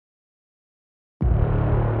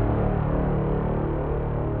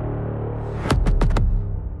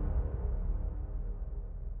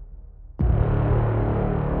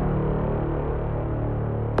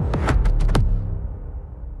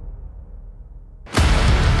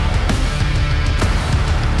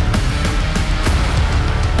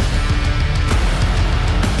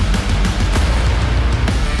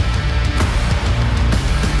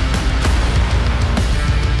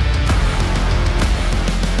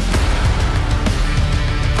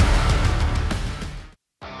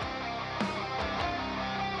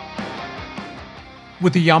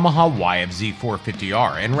With the Yamaha YFZ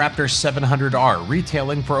 450R and Raptor 700R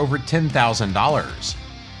retailing for over $10,000,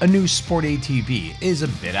 a new sport ATV is a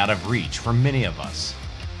bit out of reach for many of us.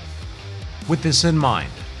 With this in mind,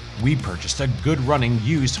 we purchased a good running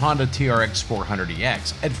used Honda TRX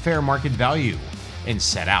 400EX at fair market value and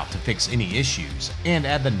set out to fix any issues and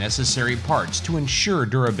add the necessary parts to ensure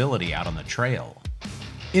durability out on the trail.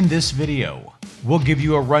 In this video, we'll give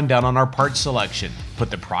you a rundown on our parts selection, put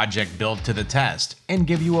the project build to the test, and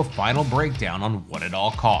give you a final breakdown on what it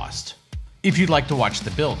all cost. If you'd like to watch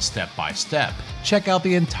the build step by step, check out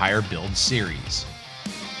the entire build series.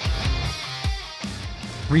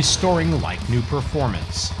 Restoring like new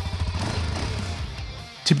performance.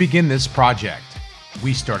 To begin this project,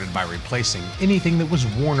 we started by replacing anything that was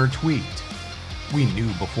worn or tweaked. We knew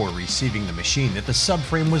before receiving the machine that the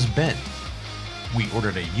subframe was bent. We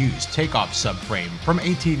ordered a used takeoff subframe from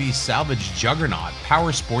ATV salvage juggernaut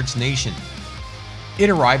Power Sports Nation. It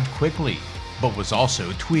arrived quickly, but was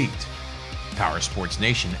also tweaked. Power Sports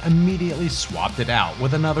Nation immediately swapped it out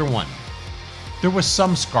with another one. There was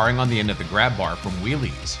some scarring on the end of the grab bar from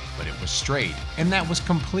wheelies, but it was straight, and that was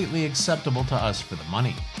completely acceptable to us for the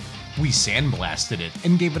money. We sandblasted it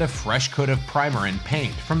and gave it a fresh coat of primer and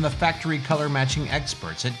paint from the factory color matching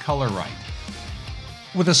experts at Colorite.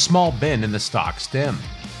 With a small bend in the stock stem,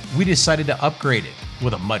 we decided to upgrade it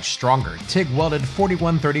with a much stronger TIG-welded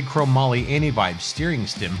 4130 chromoly anti-vibe steering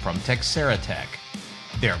stem from Cosmetic.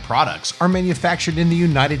 Their products are manufactured in the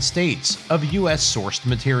United States of US-sourced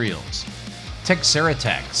materials.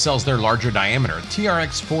 Cosmetic sells their larger diameter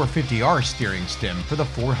TRX 450R steering stem for the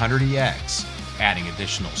 400EX, adding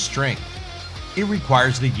additional strength. It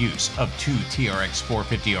requires the use of two TRX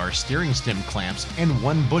 450R steering stem clamps and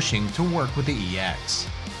one bushing to work with the EX.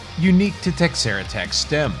 Unique to Cosmetic's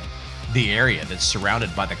stem, the area that's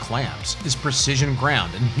surrounded by the clamps is precision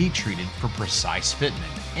ground and heat treated for precise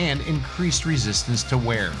fitment and increased resistance to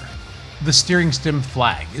wear. The steering stem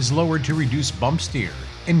flag is lowered to reduce bump steer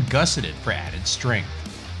and gusseted for added strength.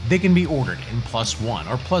 They can be ordered in +1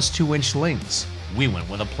 or +2 inch lengths. We went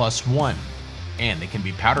with a +1. And they can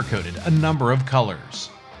be powder coated a number of colors.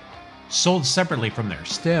 Sold separately from their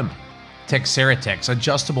stem, Cosmetic's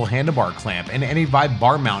adjustable handlebar clamp and anti-vibe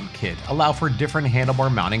bar mount kit allow for different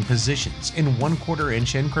handlebar mounting positions in 1/4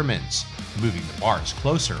 inch increments, moving the bars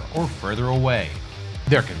closer or further away.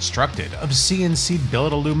 They're constructed of CNC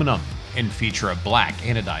billet aluminum and feature a black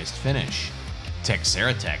anodized finish.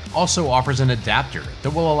 Cosmetic also offers an adapter that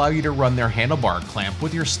will allow you to run their handlebar clamp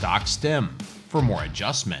with your stock stem for more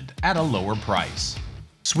adjustment at a lower price.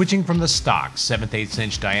 Switching from the stock 7/8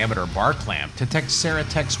 inch diameter bar clamp to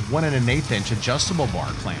Cosmetic's 1 1/8 inch adjustable bar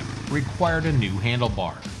clamp required a new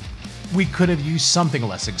handlebar. We could have used something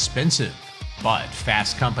less expensive, but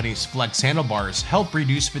Fast Company's flex handlebars help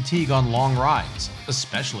reduce fatigue on long rides,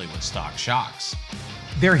 especially with stock shocks.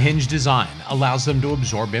 Their hinge design allows them to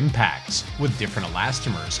absorb impacts, with different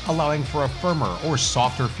elastomers allowing for a firmer or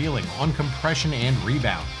softer feeling on compression and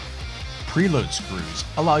rebound. Preload screws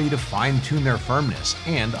allow you to fine-tune their firmness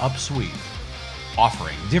and upsweep,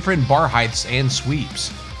 offering different bar heights and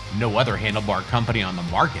sweeps. No other handlebar company on the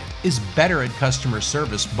market is better at customer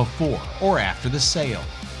service before or after the sale.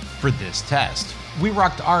 For this test, we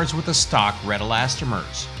rocked ours with the stock red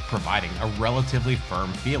elastomers, providing a relatively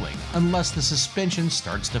firm feeling unless the suspension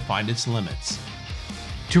starts to find its limits.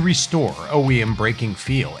 To restore OEM braking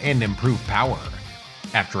feel and improve power,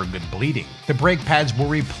 after a good bleeding, the brake pads were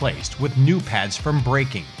replaced with new pads from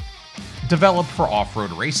Braking. Developed for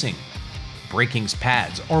off-road racing, Braking's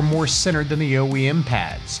pads are more centered than the OEM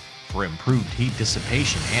pads for improved heat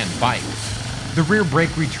dissipation and bite. The rear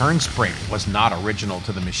brake return spring was not original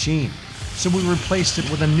to the machine, so we replaced it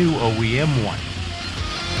with a new OEM one.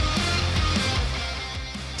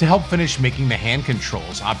 To help finish making the hand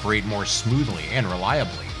controls operate more smoothly and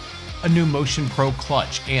reliably, a new Motion Pro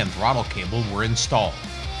clutch and throttle cable were installed.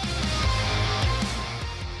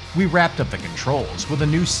 We wrapped up the controls with a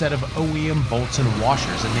new set of OEM bolts and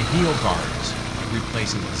washers in the heel guards,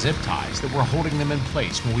 replacing the zip ties that were holding them in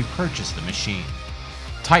place when we purchased the machine.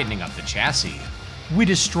 Tightening up the chassis, we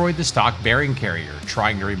destroyed the stock bearing carrier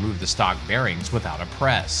trying to remove the stock bearings without a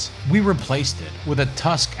press. We replaced it with a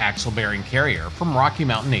Tusk axle bearing carrier from Rocky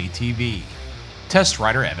Mountain ATV. Test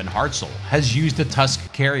rider Evan Hartzell has used a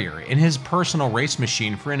Tusk carrier in his personal race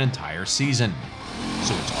machine for an entire season,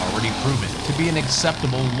 so it's already proven to be an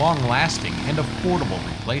acceptable, long-lasting, and affordable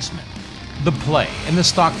replacement. The play in the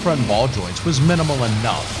stock front ball joints was minimal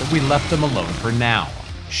enough that we left them alone for now.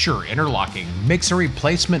 Sure Interlocking makes a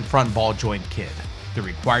replacement front ball joint kit that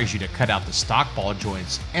requires you to cut out the stock ball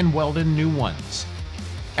joints and weld in new ones.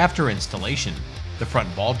 After installation, The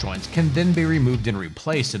front ball joints can then be removed and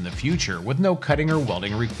replaced in the future with no cutting or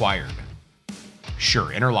welding required.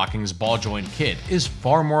 Sure Interlocking's ball joint kit is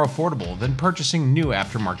far more affordable than purchasing new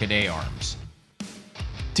aftermarket A-arms.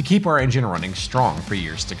 To keep our engine running strong for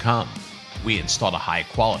years to come, we installed a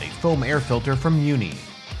high-quality foam air filter from Uni.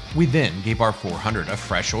 We then gave our 400 a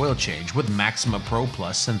fresh oil change with Maxima Pro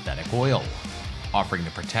Plus synthetic oil, offering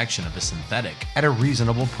the protection of the synthetic at a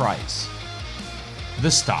reasonable price. The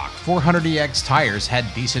stock 400EX tires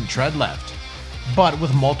had decent tread left, but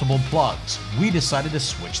with multiple plugs, we decided to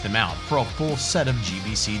switch them out for a full set of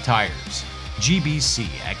GBC tires. GBC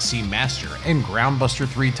XC Master and Groundbuster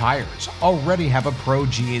 3 tires already have a Pro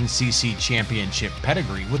GNCC Championship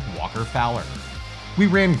pedigree with Walker Fowler. We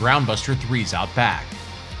ran Groundbuster 3s out back,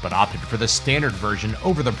 but opted for the standard version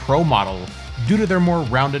over the Pro model due to their more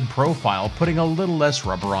rounded profile putting a little less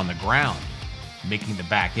rubber on the ground, making the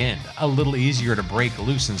back end a little easier to break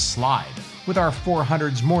loose and slide with our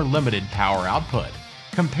 400's more limited power output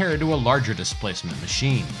compared to a larger displacement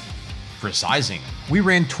machine. For sizing, we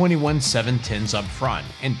ran 21 710s up front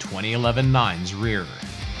and 2011 9s rear.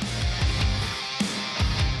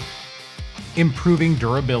 Improving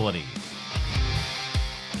durability.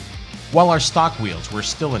 While our stock wheels were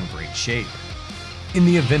still in great shape, in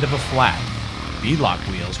the event of a flat, beadlock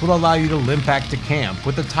wheels would allow you to limp back to camp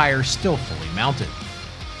with the tire still fully mounted.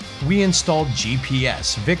 We installed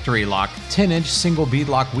GPS Victory Lock 10-inch single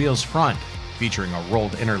beadlock wheels front, featuring a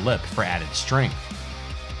rolled inner lip for added strength.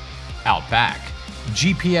 Out back,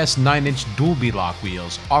 GPS 9-inch dual beadlock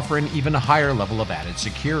wheels offer an even higher level of added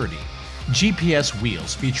security. GPS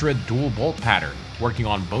wheels feature a dual bolt pattern, working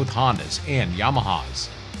on both Hondas and Yamahas.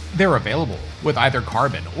 They're available with either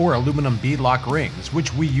carbon or aluminum beadlock rings,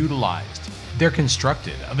 which we utilized. They're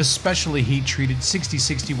constructed of especially heat-treated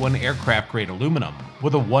 6061 aircraft-grade aluminum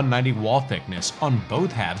with a 190 wall thickness on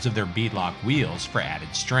both halves of their beadlock wheels for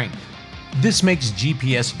added strength. This makes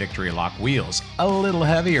GPS Victory Lock wheels a little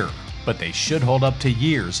heavier, but they should hold up to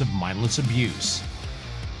years of mindless abuse.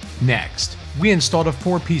 Next, we installed a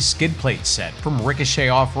 4-piece skid plate set from Ricochet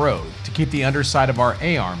Off-Road to keep the underside of our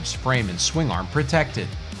A-arms, frame, and swing arm protected.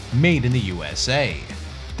 Made in the USA.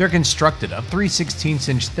 They're constructed of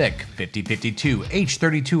 3/16-inch thick 5052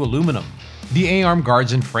 H32 aluminum. The A-arm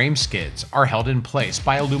guards and frame skids are held in place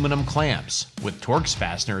by aluminum clamps, with Torx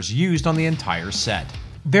fasteners used on the entire set.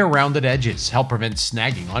 Their rounded edges help prevent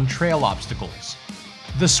snagging on trail obstacles.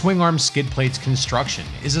 The swing arm skid plate's construction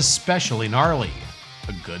is especially gnarly,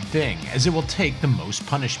 a good thing as it will take the most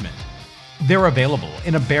punishment. They're available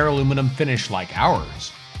in a bare aluminum finish like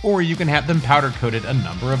ours, or you can have them powder coated a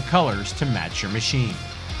number of colors to match your machine.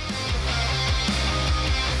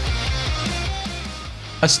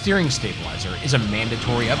 A steering stabilizer is a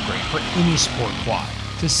mandatory upgrade for any sport quad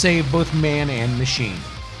to save both man and machine.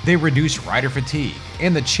 They reduce rider fatigue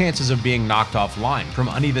and the chances of being knocked offline from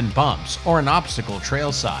uneven bumps or an obstacle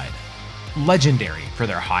trailside. Legendary for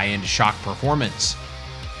their high-end shock performance,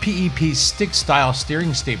 PEP's stick-style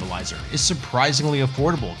steering stabilizer is surprisingly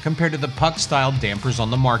affordable compared to the puck-style dampers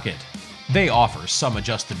on the market. They offer some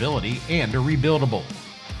adjustability and are rebuildable.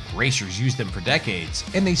 Racers use them for decades,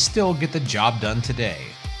 and they still get the job done today.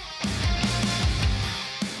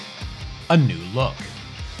 A new look.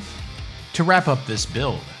 To wrap up this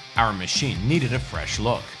build, our machine needed a fresh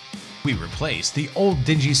look. We replaced the old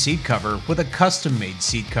dingy seat cover with a custom-made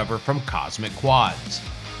seat cover from Cosmic Quads.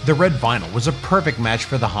 The red vinyl was a perfect match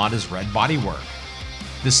for the Honda's red bodywork.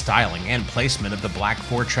 The styling and placement of the black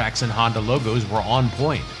 4Trax and Honda logos were on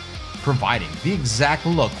point, providing the exact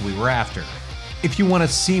look we were after. If you want a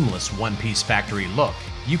seamless one-piece factory look,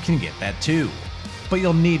 you can get that too, but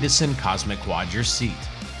you'll need to send Cosmic Quad your seat.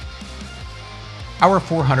 Our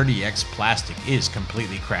 400EX plastic is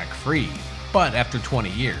completely crack-free, but after 20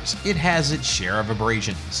 years, it has its share of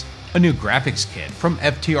abrasions. A new graphics kit from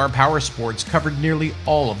FTR Power Sports covered nearly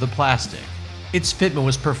all of the plastic. Its fitment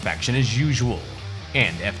was perfection as usual,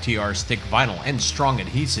 and FTR's thick vinyl and strong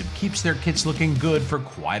adhesive keeps their kits looking good for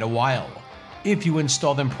quite a while, if you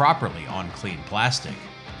install them properly on clean plastic.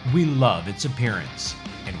 We love its appearance,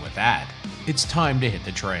 and with that, it's time to hit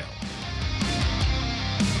the trail.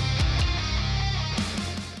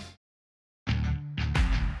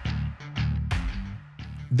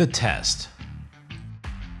 The test.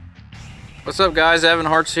 What's up guys, Evan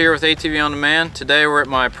Hartz here with ATV On Demand. Today we're at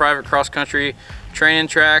my private cross-country training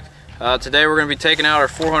track. Today we're going to be taking out our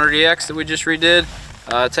 400EX that we just redid,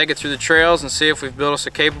 take it through the trails and see if we've built us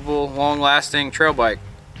a capable, long-lasting trail bike.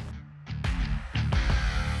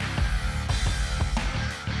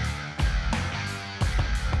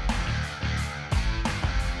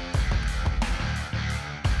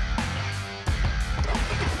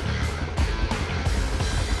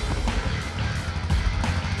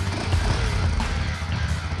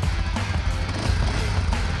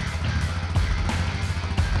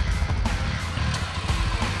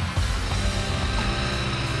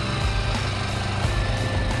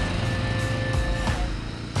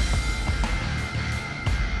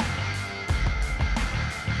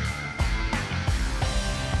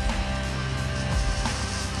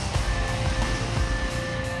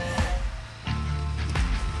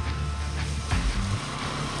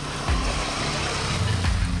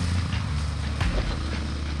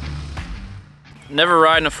 Never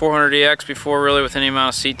riding a 400EX before really with any amount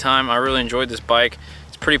of seat time. I really enjoyed this bike.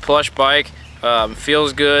 It's a pretty plush bike,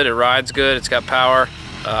 feels good, it rides good, it's got power.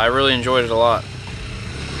 I really enjoyed it a lot.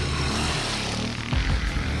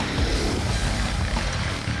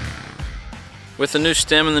 With the new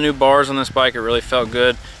stem and the new bars on this bike, it really felt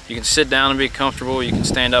good. You can sit down and be comfortable, you can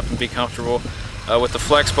stand up and be comfortable. With the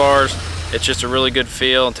flex bars, it's just a really good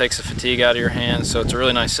feel and takes the fatigue out of your hands, so it's a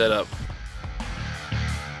really nice setup.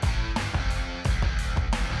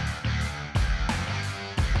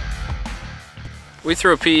 We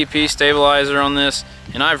threw a PEP stabilizer on this,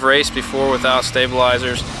 and I've raced before without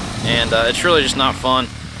stabilizers, and it's really just not fun.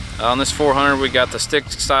 On this 400 we got the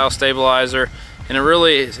stick style stabilizer, and it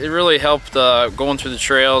really helped going through the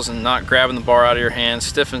trails and not grabbing the bar out of your hands.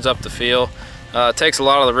 Stiffens up the feel. It takes a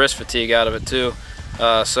lot of the wrist fatigue out of it too.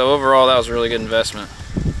 So overall that was a really good investment.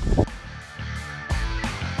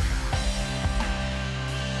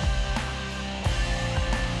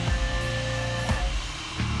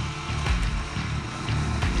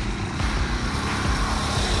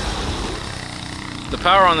 The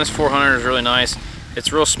power on this 400 is really nice.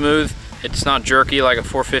 It's real smooth. It's not jerky like a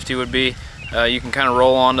 450 would be. You can kind of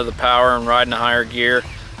roll onto the power and ride in a higher gear.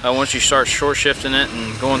 Once you start short shifting it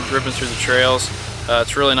and ripping through the trails,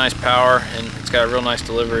 it's really nice power and it's got a real nice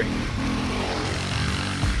delivery.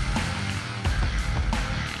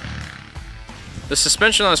 The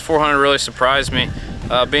suspension on this 400 really surprised me.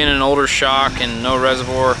 Being an older shock and no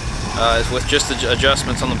reservoir, with just the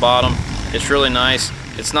adjustments on the bottom, it's really nice.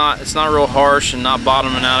 It's not real harsh and not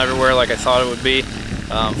bottoming out everywhere like I thought it would be.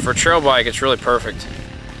 For a trail bike, it's really perfect.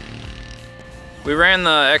 We ran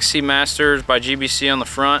the XC Masters by GBC on the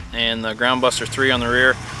front and the Groundbuster 3 on the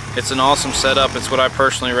rear. It's an awesome setup. It's what I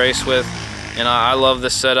personally race with, and I love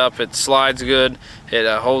this setup. It slides good, it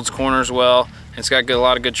holds corners well, and it's got a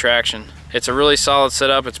lot of good traction. It's a really solid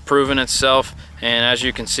setup. It's proven itself, and as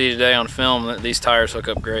you can see today on film, these tires hook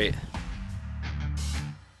up great.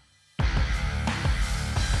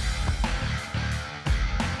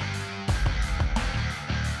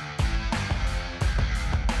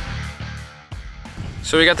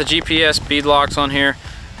 So we got the GPS bead locks on here,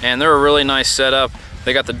 and they're a really nice setup.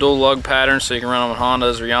 They got the dual lug pattern, so you can run them on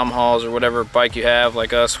Hondas or Yamahas or whatever bike you have.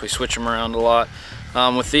 Like us, we switch them around a lot.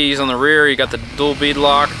 With these on the rear, you got the dual bead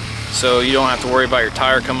lock, so you don't have to worry about your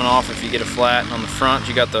tire coming off if you get a flat. And on the front,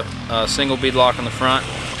 you got the single bead lock on the front.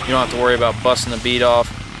 You don't have to worry about busting the bead off.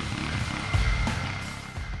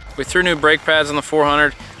 We threw new brake pads on the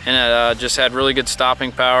 400, and it just had really good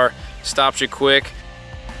stopping power. Stops you quick.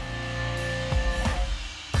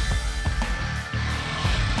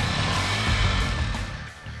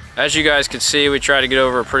 As you guys could see, we tried to get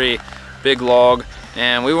over a pretty big log,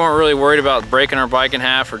 and we weren't really worried about breaking our bike in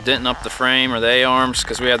half or denting up the frame or the A-arms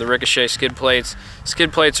because we had the Ricochet skid plates.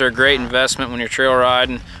 Skid plates are a great investment when you're trail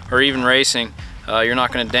riding or even racing. You're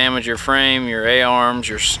not going to damage your frame, your A-arms,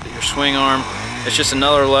 your swing arm. It's just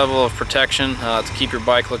another level of protection to keep your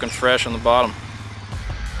bike looking fresh on the bottom.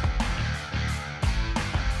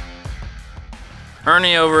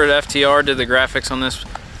 Ernie over at FTR did the graphics on this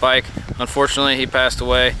bike. Unfortunately, he passed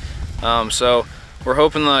away, so we're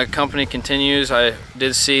hoping the company continues. I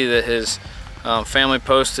did see that his family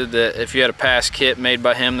posted that if you had a past kit made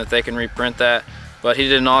by him that they can reprint that, but he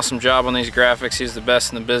did an awesome job on these graphics. He's the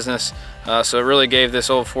best in the business, so it really gave this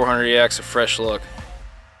old 400EX a fresh look.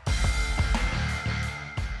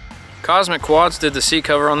 Cosmetic Quads did the seat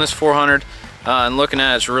cover on this 400, and looking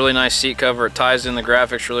at it, it's a really nice seat cover. It ties in the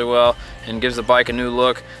graphics really well and gives the bike a new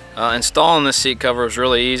look. Installing this seat cover was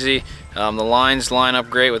really easy. The lines line up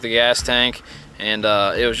great with the gas tank, and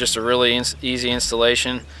it was just a really easy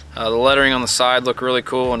installation. The lettering on the side looked really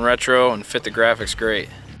cool and retro and fit the graphics great.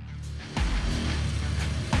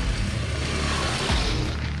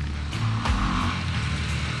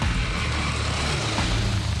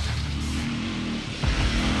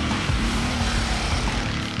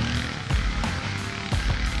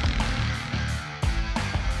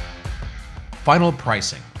 Final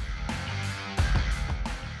pricing.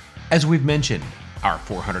 As we've mentioned, our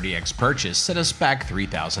 400EX purchase set us back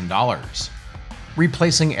 $3,000.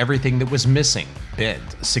 Replacing everything that was missing,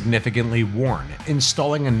 bent, significantly worn,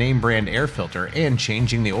 installing a name brand air filter, and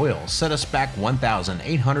changing the oil set us back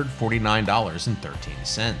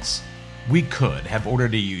 $1,849.13. We could have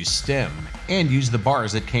ordered a used stem and used the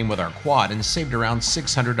bars that came with our quad and saved around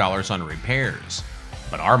 $600 on repairs.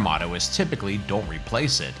 But our motto is typically don't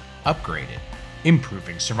replace it, upgrade it.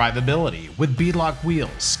 Improving survivability with beadlock wheels,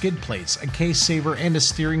 skid plates, a case saver, and a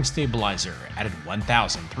steering stabilizer added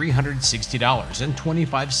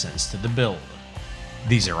 $1,360.25 to the build.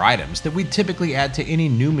 These are items that we typically add to any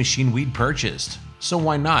new machine we'd purchased. so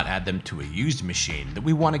why not add them to a used machine that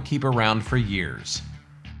we want to keep around for years?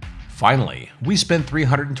 Finally, we spent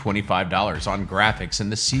 $325 on graphics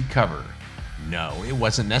and the seat cover. No, it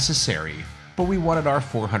wasn't necessary, but we wanted our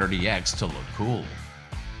 400EX to look cool.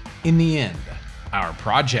 In the end, our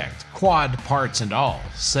project, quad, parts, and all,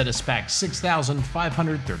 set us back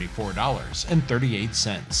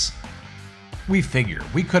 $6,534.38. We figure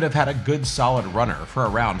we could have had a good solid runner for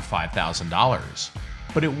around $5,000,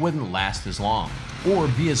 but it wouldn't last as long, or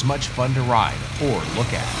be as much fun to ride or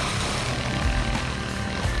look at.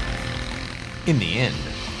 In the end,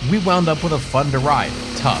 we wound up with a fun-to-ride,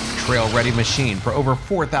 tough, trail-ready machine for over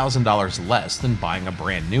 $4,000 less than buying a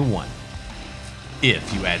brand new one.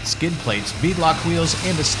 If you add skid plates, beadlock wheels,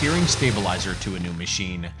 and a steering stabilizer to a new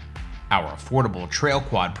machine, our affordable trail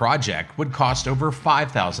quad project would cost over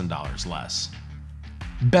 $5,000 less.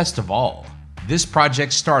 Best of all, this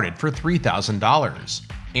project started for $3,000,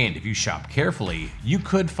 and if you shop carefully, you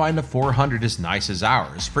could find a 400 as nice as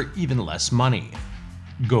ours for even less money.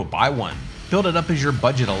 Go buy one, build it up as your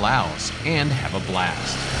budget allows, and have a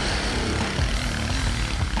blast.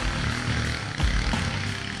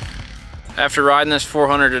 After riding this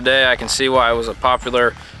 400 today, I can see why it was a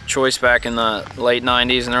popular choice back in the late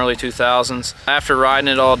 90s and early 2000s. After riding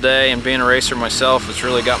it all day and being a racer myself, it's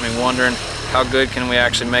really got me wondering how good can we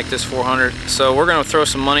actually make this 400. So we're going to throw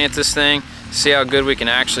some money at this thing, see how good we can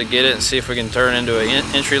actually get it, and see if we can turn it into an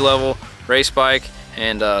entry-level race bike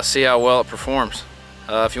and see how well it performs.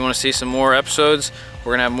 If you want to see some more episodes,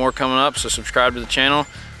 we're going to have more coming up, so subscribe to the channel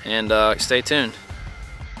and stay tuned.